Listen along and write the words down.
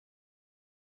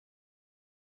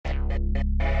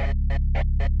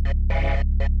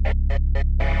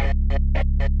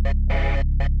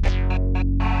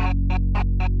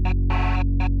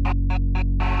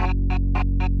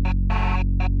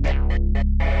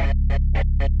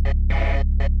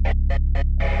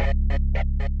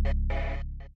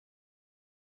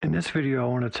In this video, I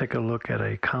want to take a look at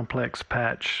a complex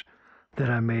patch that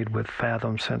I made with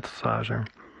Fathom synthesizer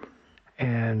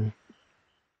and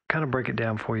kind of break it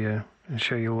down for you and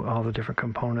show you all the different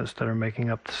components that are making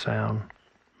up the sound.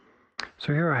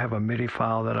 So here I have a MIDI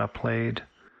file that I played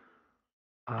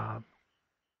to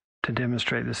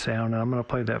demonstrate the sound, and I'm going to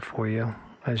play that for you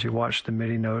as you watch the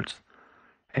MIDI notes.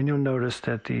 And you'll notice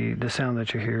that the sound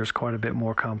that you hear is quite a bit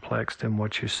more complex than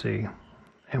what you see.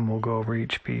 And we'll go over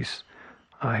each piece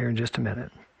here in just a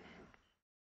minute.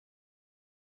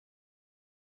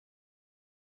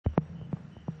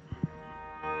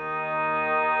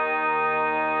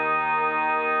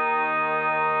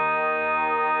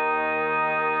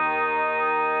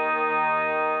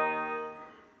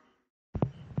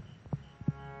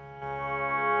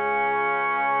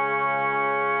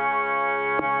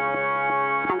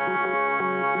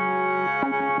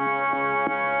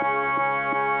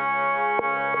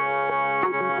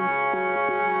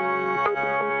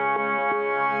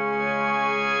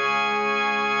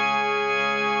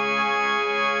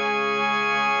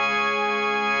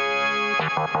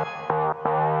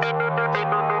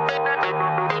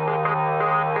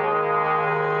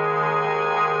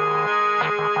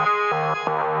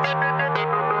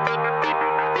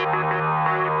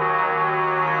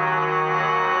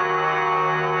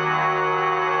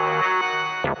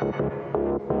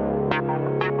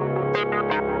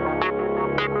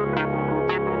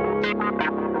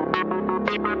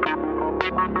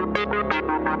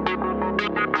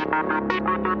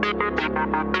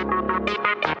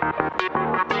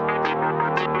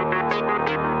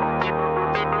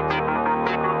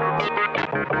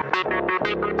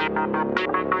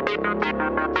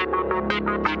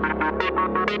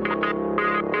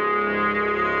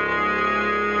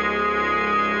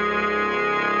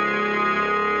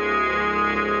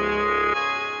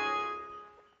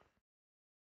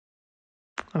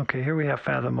 Okay, here we have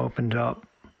Fathom opened up.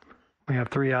 We have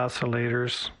 3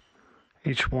 oscillators,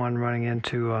 each one running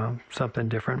into something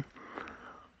different.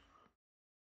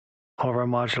 All of our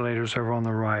modulators over on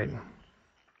the right.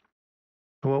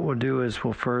 What we'll do is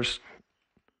we'll first,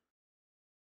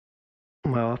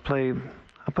 I'll play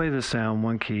the sound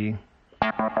one key.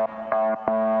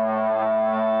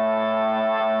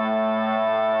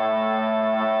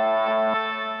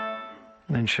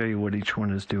 And show you what each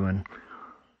one is doing.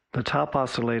 The top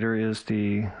oscillator is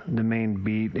the main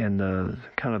beat and the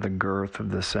kind of the girth of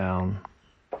the sound.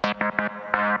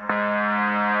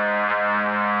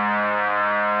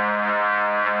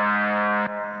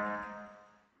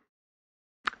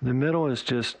 The middle is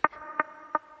just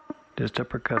a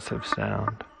percussive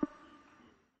sound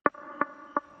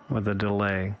with a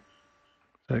delay.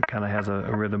 So it kind of has a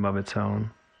rhythm of its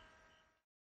own.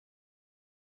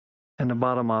 And the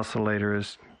bottom oscillator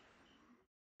is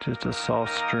just a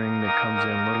soft string that comes in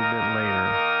a little bit later.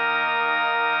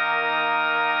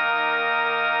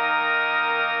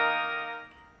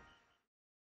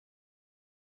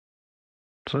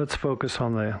 So let's focus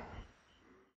on the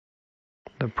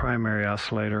primary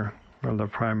oscillator, or the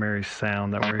primary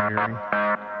sound that we're hearing.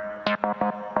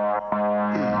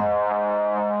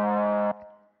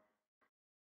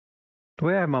 The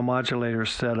way I have my modulator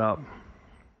set up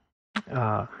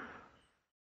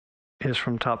is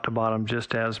from top to bottom,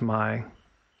 just as my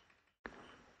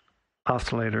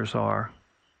oscillators are.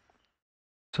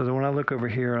 So that when I look over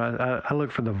here, I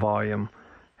look for the volume.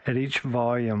 At each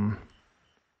volume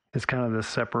is kind of the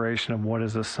separation of what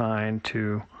is assigned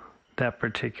to that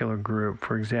particular group.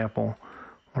 For example,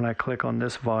 when I click on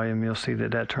this volume, you'll see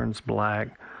that turns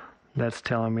black. That's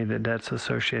telling me that that's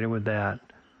associated with that.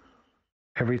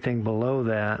 Everything below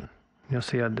that, you'll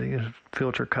see the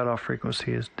filter cutoff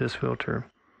frequency is this filter.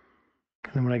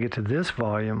 And then when I get to this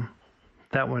volume,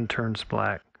 that one turns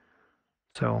black.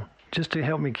 So just to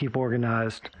help me keep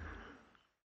organized,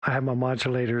 I have my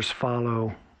modulators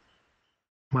follow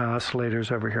my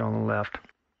oscillators over here on the left.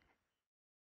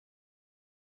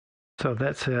 So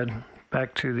that said,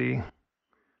 back to the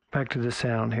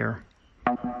sound here.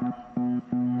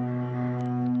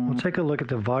 We'll take a look at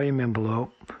the volume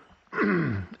envelope,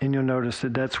 and you'll notice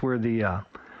that that's where the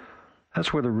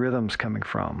rhythm's coming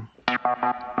from.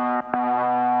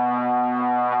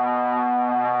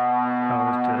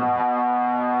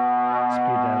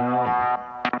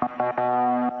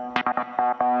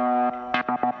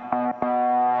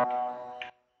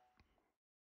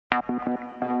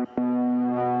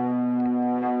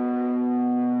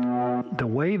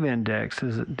 wave index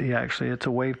is actually it's a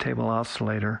wavetable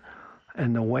oscillator,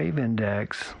 and the wave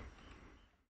index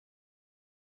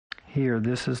here,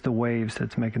 this is the waves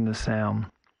that's making the sound,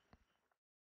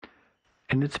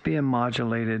 and it's being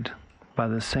modulated by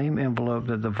the same envelope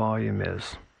that the volume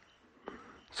is.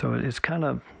 So it's kind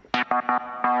of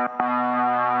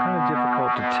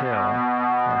difficult to tell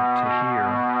or to hear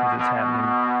as it's happening.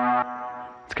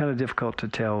 It's kind of difficult to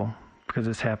tell because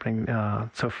it's happening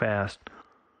so fast.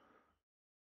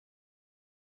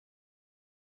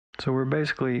 So we're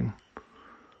basically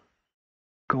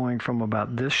going from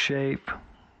about this shape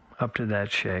up to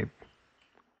that shape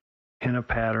in a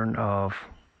pattern of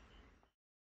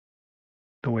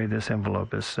the way this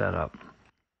envelope is set up.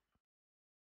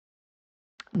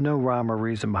 No rhyme or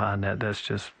reason behind that. That's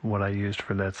just what I used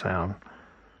for that sound.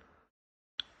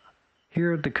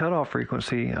 Here, the cutoff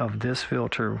frequency of this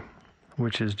filter,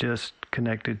 which is just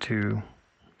connected to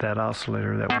that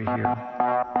oscillator that we hear,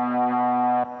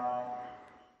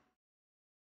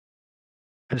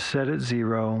 is set at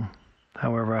 0.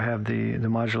 However, I have the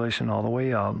modulation all the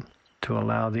way up to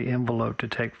allow the envelope to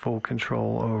take full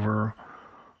control over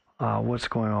what's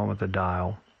going on with the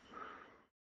dial.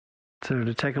 So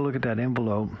to take a look at that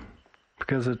envelope,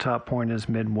 because the top point is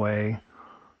midway,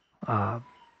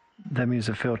 that means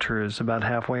the filter is about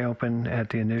halfway open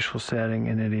at the initial setting,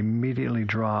 and it immediately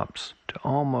drops to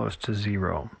almost to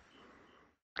 0.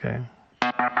 Okay.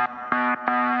 But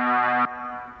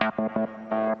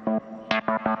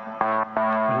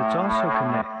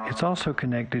it's also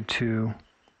connected to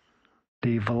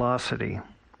the velocity,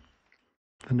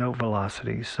 the note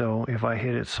velocity. So if I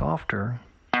hit it softer,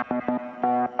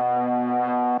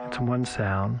 it's one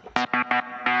sound.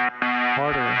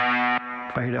 Harder,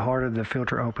 if I hit it harder, the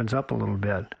filter opens up a little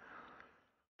bit.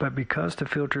 But because the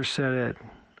filter set at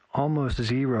almost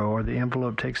 0, or the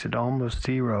envelope takes it almost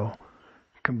 0,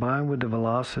 combined with the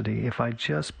velocity, if I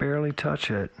just barely touch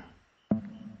it,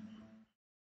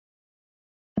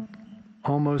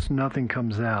 almost nothing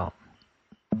comes out,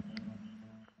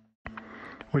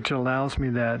 which allows me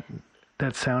that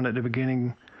sound at the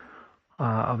beginning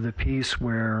of the piece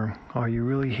where all you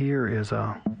really hear is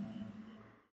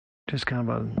just kind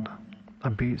of a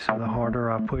beat. So the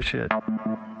harder I push it,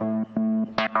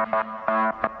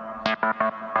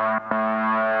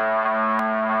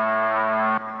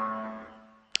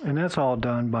 and that's all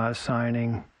done by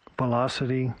assigning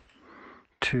velocity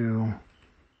to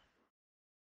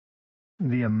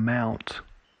the amount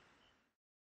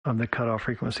of the cutoff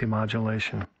frequency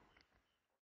modulation.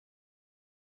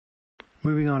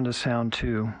 Moving on to sound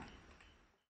 2.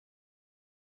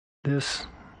 This,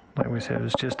 like we said,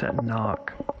 is just that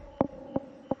knock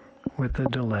with the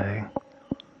delay.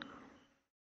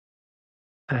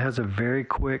 It has a very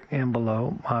quick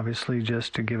envelope, obviously,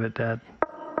 just to give it that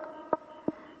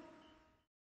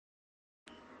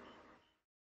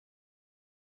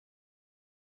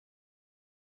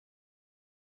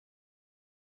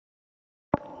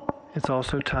it's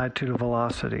also tied to the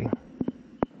velocity.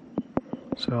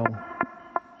 So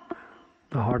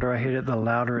the harder I hit it, the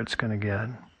louder it's going to get.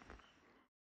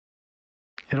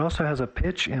 It also has a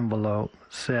pitch envelope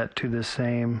set to the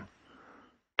same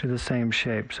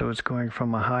shape. So it's going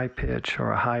from a high pitch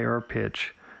or a higher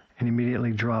pitch and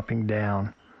immediately dropping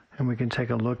down. And we can take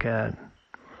a look at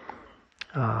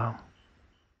that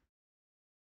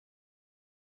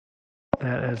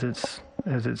as it's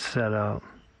set up.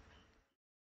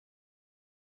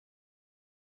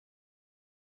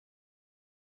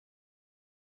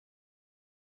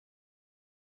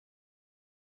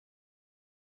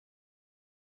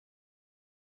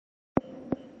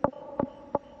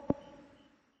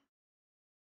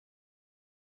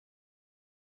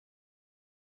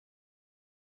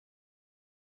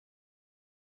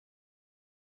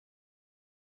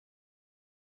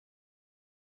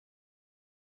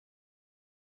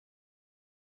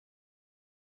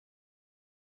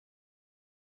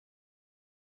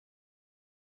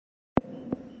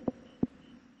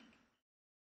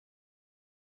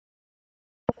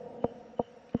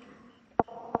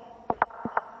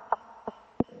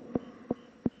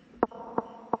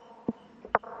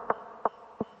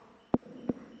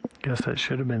 Guess that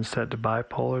should have been set to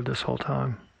bipolar this whole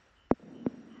time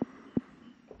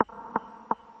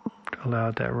to allow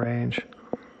it that range.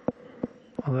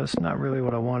 Well, that's not really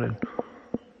what I wanted.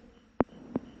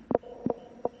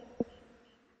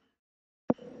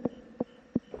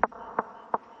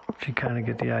 If you kind of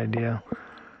get the idea.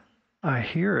 I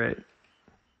hear it.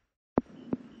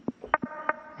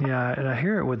 Yeah, and I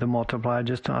hear it with the multiply, I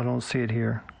don't see it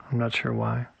here. I'm not sure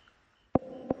why.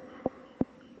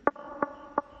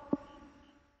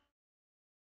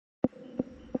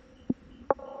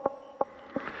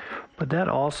 But that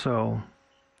also,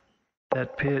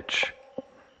 that pitch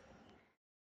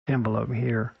envelope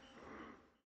here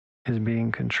is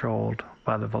being controlled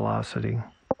by the velocity.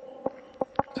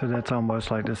 So that's almost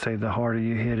like to say the harder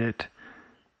you hit it,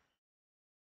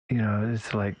 you know,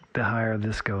 it's like the higher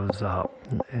this goes up,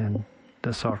 and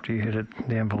the softer you hit it,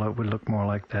 the envelope would look more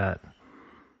like that.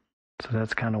 So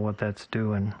that's kind of what that's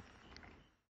doing.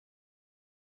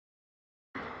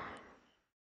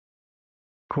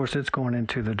 Of course, it's going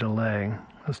into the delay.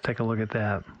 Let's take a look at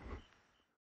that.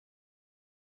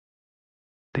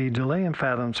 The delay in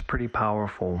Fathom is pretty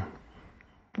powerful.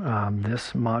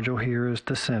 This module here is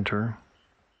the center,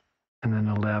 and then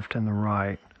the left and the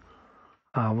right.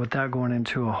 Without going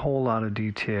into a whole lot of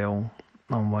detail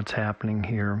on what's happening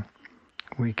here,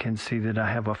 we can see that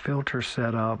I have a filter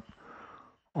set up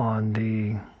on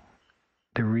the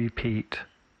repeat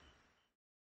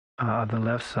of the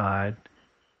left side.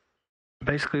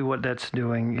 Basically what that's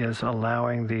doing is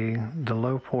allowing the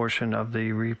low portion of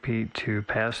the repeat to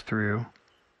pass through,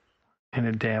 and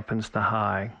it dampens the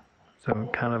high. So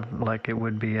kind of like it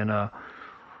would be in an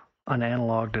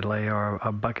analog delay or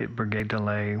a bucket brigade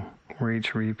delay, where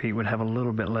each repeat would have a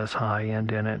little bit less high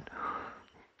end in it.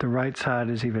 The right side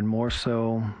is even more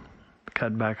so,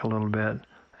 cut back a little bit,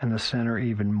 and the center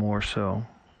even more so.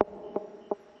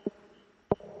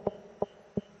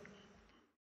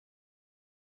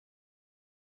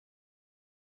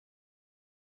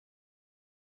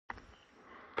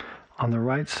 On the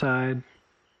right side,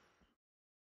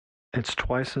 it's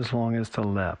twice as long as the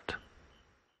left.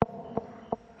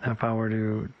 Now if I were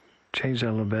to change that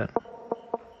a little bit,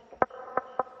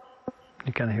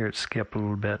 you kind of hear it skip a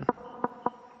little bit.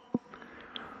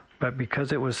 But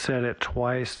because it was set at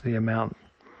twice the amount,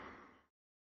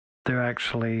 they're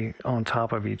actually on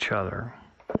top of each other.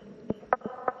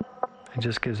 It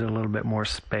just gives it a little bit more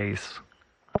space,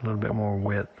 a little bit more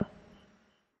width.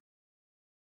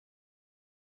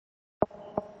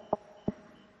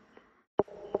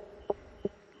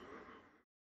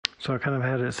 So I kind of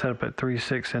had it set up at 3,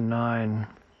 6, and 9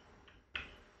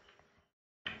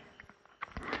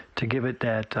 to give it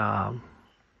that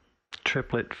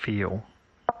triplet feel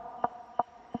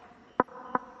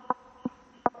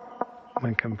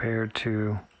when compared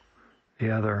to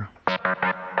the other.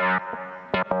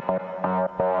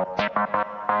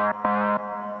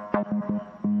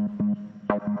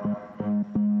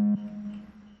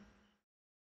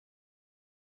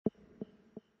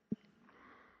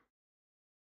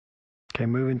 Okay,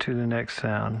 moving to the next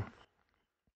sound.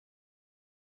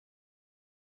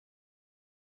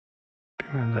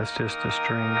 And that's just the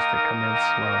strings that come in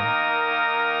slow.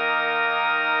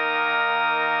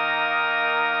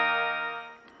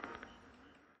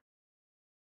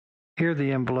 Here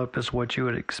the envelope is what you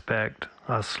would expect,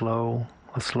 a slow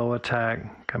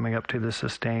attack coming up to the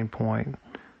sustain point,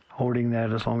 holding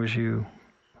that as long as you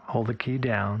hold the key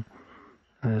down,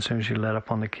 and as soon as you let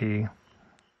up on the key,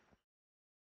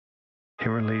 it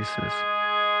releases.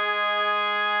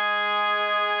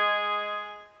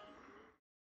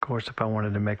 Of course, if I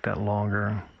wanted to make that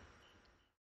longer,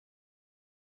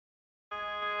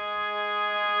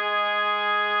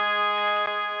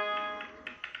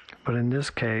 but in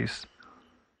this case,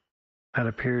 at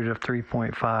a period of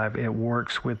 3.5, it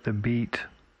works with the beat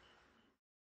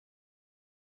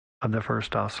of the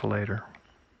first oscillator.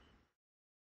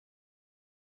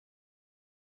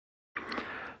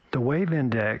 The wave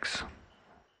index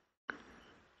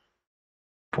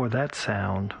for that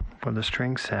sound, for the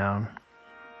string sound,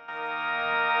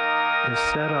 is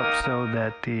set up so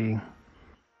that the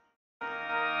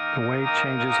wave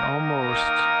changes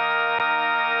almost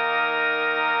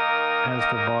as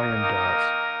the volume does.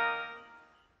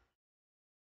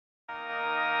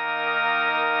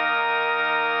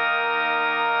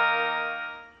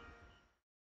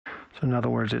 So in other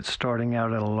words, it's starting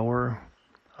out at a lower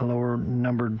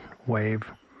numbered wave,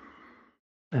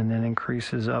 and then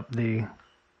increases up the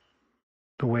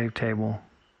wavetable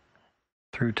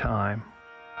through time.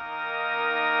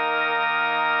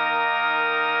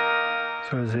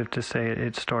 So as if to say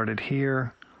it started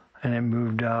here and it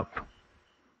moved up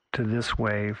to this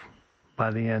wave by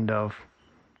the end of,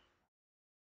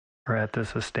 or at the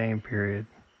sustain period.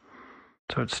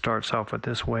 So it starts off with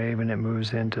this wave and it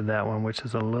moves into that one, which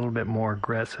is a little bit more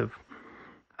aggressive,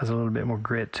 has a little bit more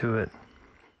grit to it.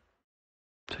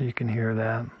 So you can hear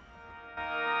that.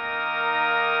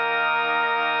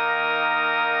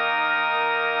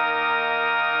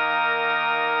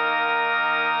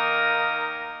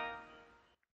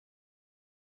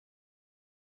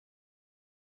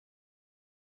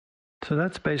 So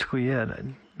that's basically it.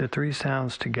 The three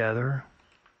sounds together.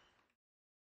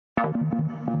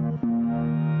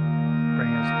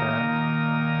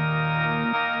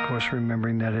 course,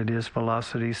 remembering that it is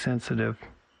velocity sensitive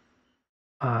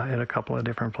at a couple of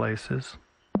different places.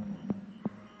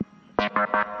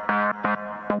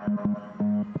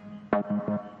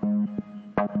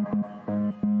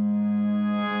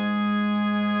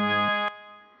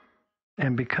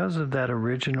 And because of that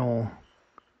original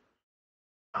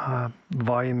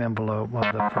volume envelope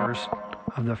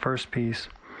of the first piece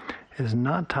is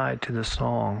not tied to the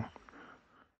song,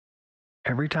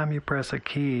 every time you press a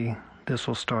key, this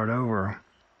will start over.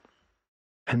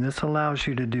 And this allows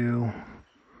you to do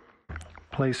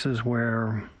places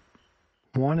where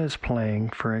one is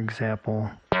playing, for example,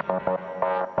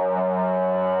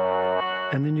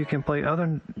 and then you can play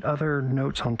other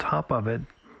notes on top of it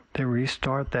that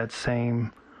restart that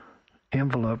same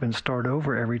envelope and start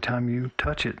over every time you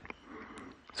touch it.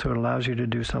 So it allows you to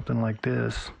do something like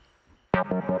this.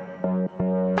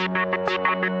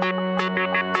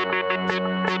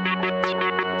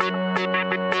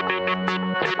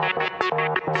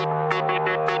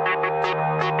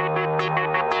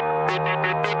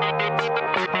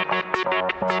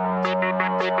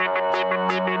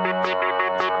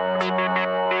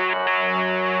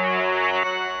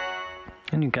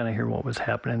 And you kind of hear what was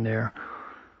happening there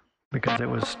because it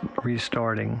was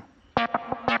restarting.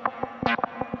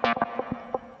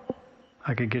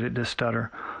 I could get it to stutter.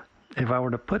 If I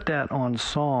were to put that on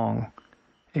song,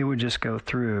 it would just go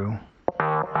through.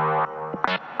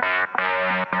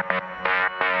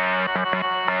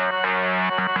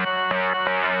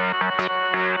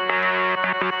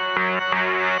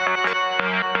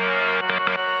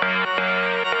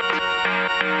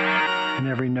 And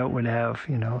every note would have,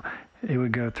 it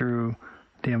would go through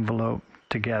the envelope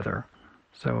together.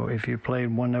 So if you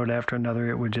played one note after another,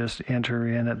 it would just enter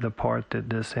in at the part that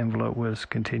this envelope was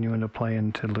continuing to play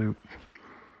into loop.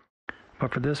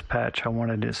 But for this patch, I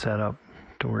wanted it set up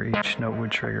to where each note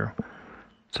would trigger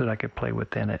so that I could play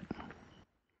within it.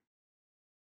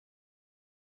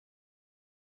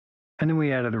 And then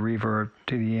we added a reverb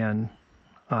to the end.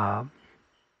 Not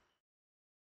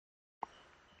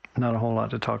a whole lot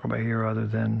to talk about here other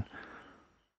than,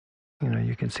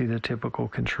 you can see the typical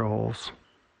controls.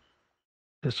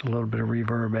 Just a little bit of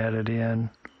reverb added in.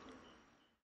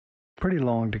 Pretty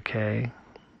long decay,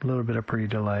 a little bit of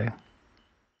pre-delay.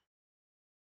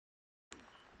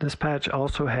 This patch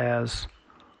also has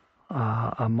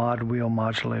a mod wheel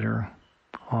modulator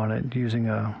on it using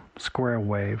a square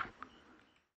wave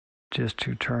just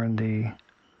to turn the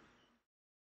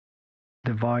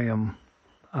volume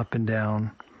up and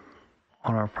down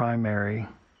on our primary,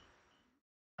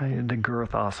 the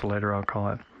girth oscillator I'll call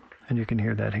it, and you can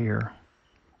hear that here.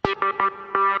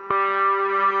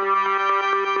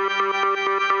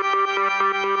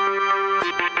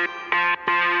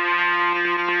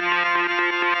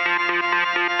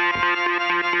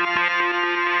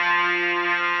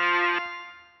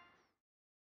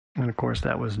 And of course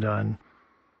that was done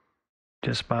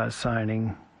just by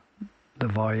assigning the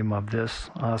volume of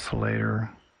this oscillator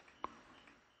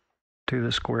to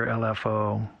the square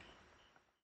LFO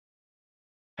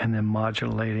and then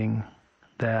modulating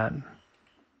that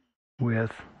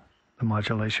with the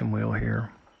modulation wheel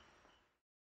here.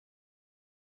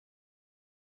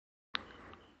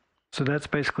 So that's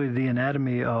basically the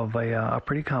anatomy of a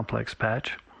pretty complex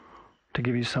patch to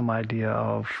give you some idea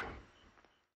of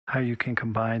how you can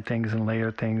combine things and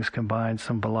layer things, combine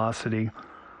some velocity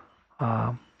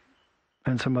and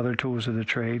some other tools of the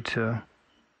trade to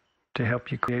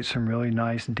help you create some really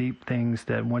nice deep things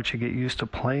that once you get used to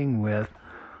playing with,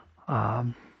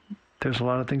 there's a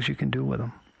lot of things you can do with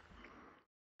them.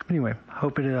 Anyway,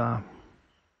 hope it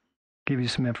give you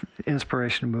some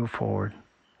inspiration to move forward.